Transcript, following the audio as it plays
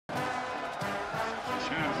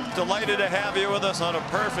delighted to have you with us on a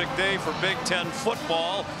perfect day for Big Ten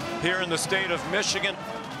football here in the state of Michigan.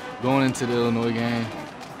 Going into the Illinois game,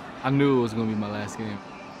 I knew it was going to be my last game.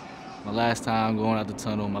 My last time going out the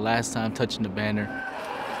tunnel, my last time touching the banner.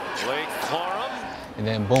 Blake Corum. And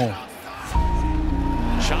then boom.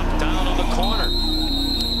 Chopped down on the corner.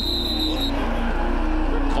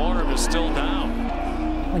 Corum is still down.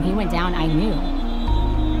 When he went down, I knew.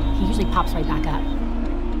 He usually pops right back up.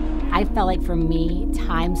 I felt like for me,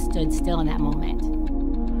 time stood still in that moment.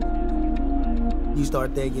 You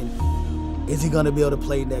start thinking, is he gonna be able to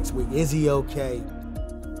play next week? Is he okay?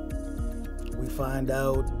 We find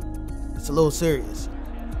out it's a little serious.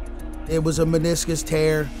 It was a meniscus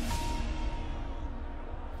tear.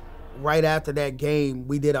 Right after that game,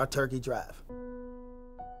 we did our turkey drive.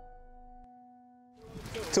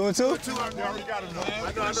 2-2?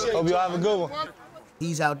 Hope you have a good one.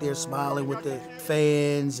 He's out there smiling with the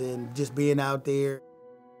fans and just being out there.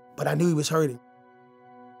 But I knew he was hurting.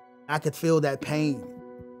 I could feel that pain.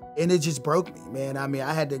 And it just broke me, man. I mean,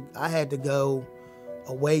 I had to go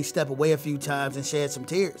away, step away a few times and shed some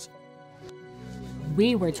tears.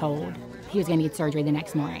 We were told he was gonna need surgery the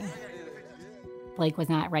next morning. Blake was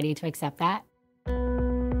not ready to accept that.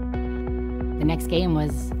 The next game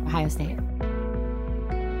was Ohio State.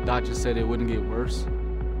 Doctor said it wouldn't get worse.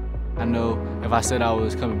 I know if I said I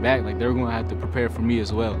was coming back, like they were gonna have to prepare for me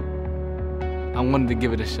as well. I wanted to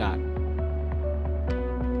give it a shot.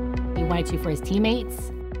 He wanted to for his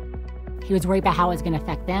teammates. He was worried about how it was gonna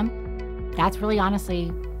affect them. That's really honestly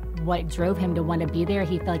what drove him to want to be there.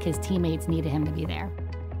 He felt like his teammates needed him to be there.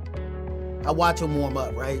 I watch him warm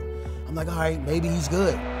up, right? I'm like, all right, maybe he's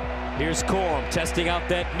good. Here's Corum testing out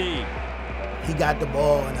that knee. He got the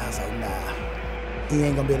ball and I was like, nah, he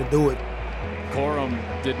ain't gonna be able to do it. Corum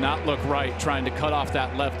did not look right trying to cut off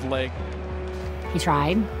that left leg. He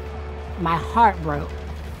tried. My heart broke.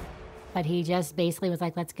 But he just basically was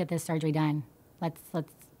like, let's get this surgery done.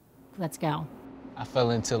 Let's go. I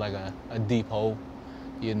fell into like a deep hole,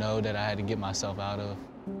 you know, that I had to get myself out of.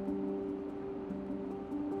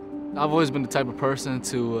 I've always been the type of person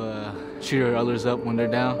to cheer others up when they're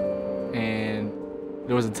down. And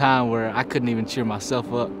there was a time where I couldn't even cheer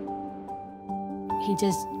myself up. He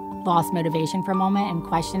just lost motivation for a moment and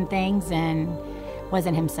questioned things and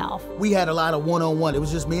wasn't himself. We had a lot of one-on-one. It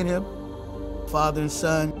was just me and him, father and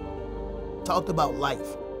son. Talked about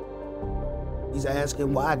life. He's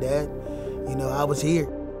asking, why, Dad? You know, I was here.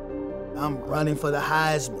 I'm running for the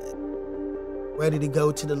Heisman, ready to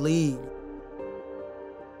go to the league.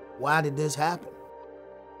 Why did this happen?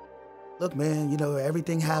 Look, man, you know,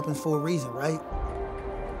 everything happens for a reason, right?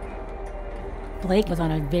 Blake was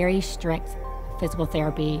on a very strict physical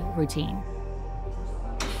therapy routine.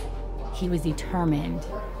 He was determined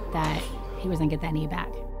that he was gonna get that knee back.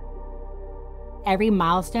 Every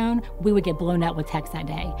milestone, we would get blown up with texts that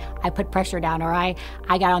day. I put pressure down, or I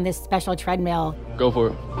got on this special treadmill. Go for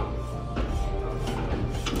it.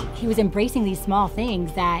 He was embracing these small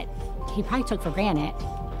things that he probably took for granted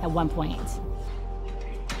at one point.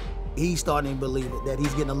 He's starting to believe it, that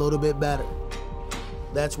he's getting a little bit better.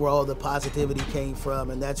 That's where all the positivity came from,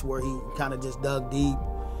 and that's where he kind of just dug deep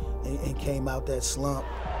and came out that slump.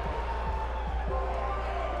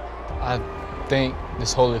 I think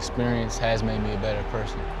this whole experience has made me a better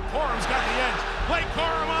person. Corum's got the edge. Blake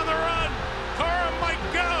Corum on the run. Corum might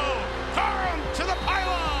go. Corum to the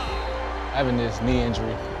pylon. Having this knee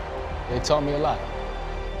injury, it taught me a lot.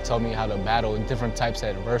 It taught me how to battle different types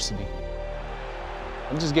of adversity.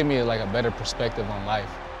 It just gave me like a better perspective on life.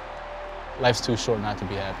 Life's too short not to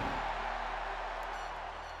be happy.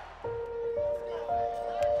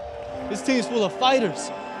 This team's full of fighters,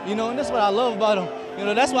 you know, and that's what I love about them. You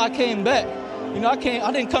know, that's why I came back. You know, I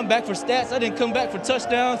didn't come back for stats. I didn't come back for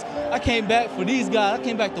touchdowns. I came back for these guys. I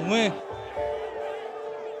came back to win.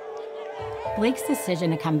 Blake's decision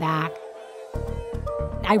to come back,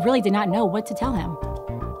 I really did not know what to tell him.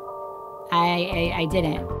 I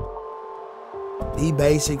didn't. He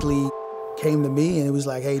basically came to me and it was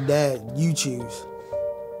like, hey, Dad, you choose.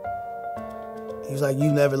 He was like,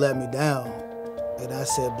 you never let me down. And I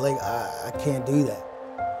said, Blake, I can't do that.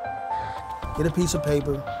 Get a piece of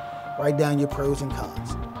paper, write down your pros and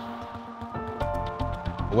cons.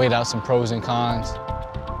 Weighed out some pros and cons,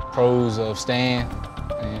 pros of staying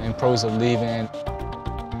and pros of leaving.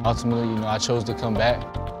 Ultimately, you know, I chose to come back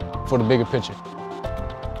for the bigger picture.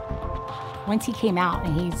 Once he came out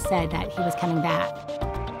and he said that he was coming back,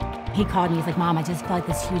 he called me, he's like, Mom, I just felt like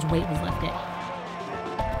this huge weight was lifted.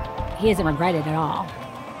 He doesn't regret it at all.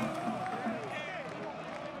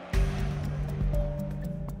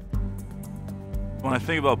 When I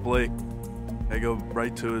think about Blake, I go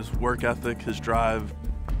right to his work ethic, his drive,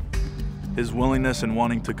 his willingness and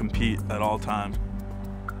wanting to compete at all times.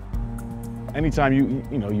 Anytime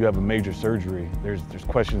you have a major surgery, there's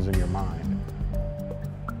questions in your mind.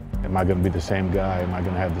 Am I going to be the same guy? Am I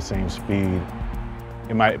going to have the same speed?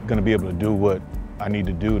 Am I going to be able to do what I need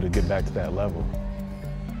to do to get back to that level?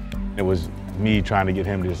 It was me trying to get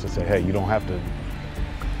him just to say, hey, you don't have to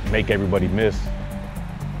make everybody miss.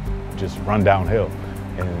 Just run downhill,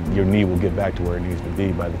 and your knee will get back to where it needs to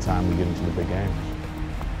be by the time we get into the big games.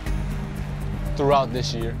 Throughout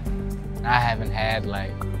this year, I haven't had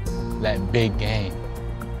like that big game,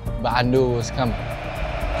 but I knew it was coming.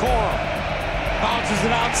 Corum bounces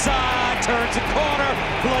it outside, turns a corner.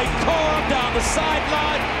 Blake Corum down the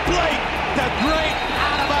sideline. Blake, the great,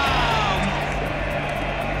 out of bounds.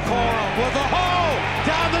 Corum with a hole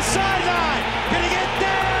down the sideline. Gonna get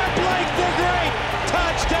there. Blake, the great,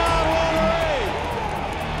 touchdown Wolverine.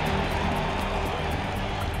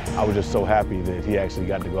 I was just so happy that he actually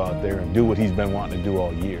got to go out there and do what he's been wanting to do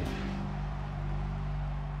all year.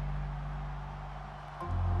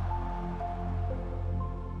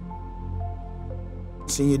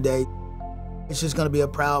 Senior day, it's just going to be a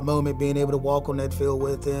proud moment being able to walk on that field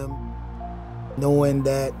with him, knowing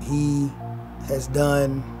that he has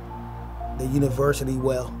done the university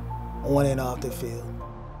well on and off the field.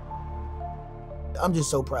 I'm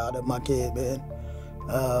just so proud of my kid, man.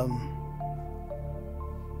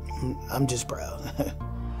 I'm just proud.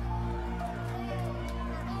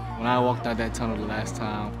 When I walked out that tunnel the last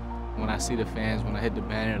time, when I see the fans, when I hit the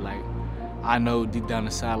banner, like, I know deep down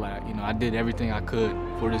inside, like, I did everything I could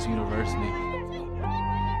for this university.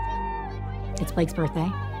 It's Blake's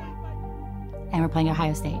birthday, and we're playing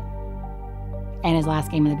Ohio State, and his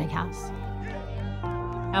last game in the big house.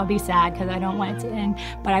 I'll be sad because I don't want it to end,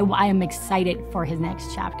 but I am excited for his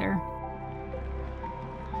next chapter.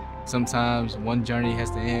 Sometimes one journey has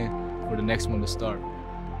to end for the next one to start.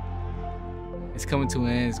 It's coming to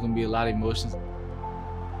an end. It's going to be a lot of emotions,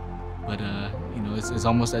 but it's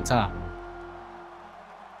almost that time.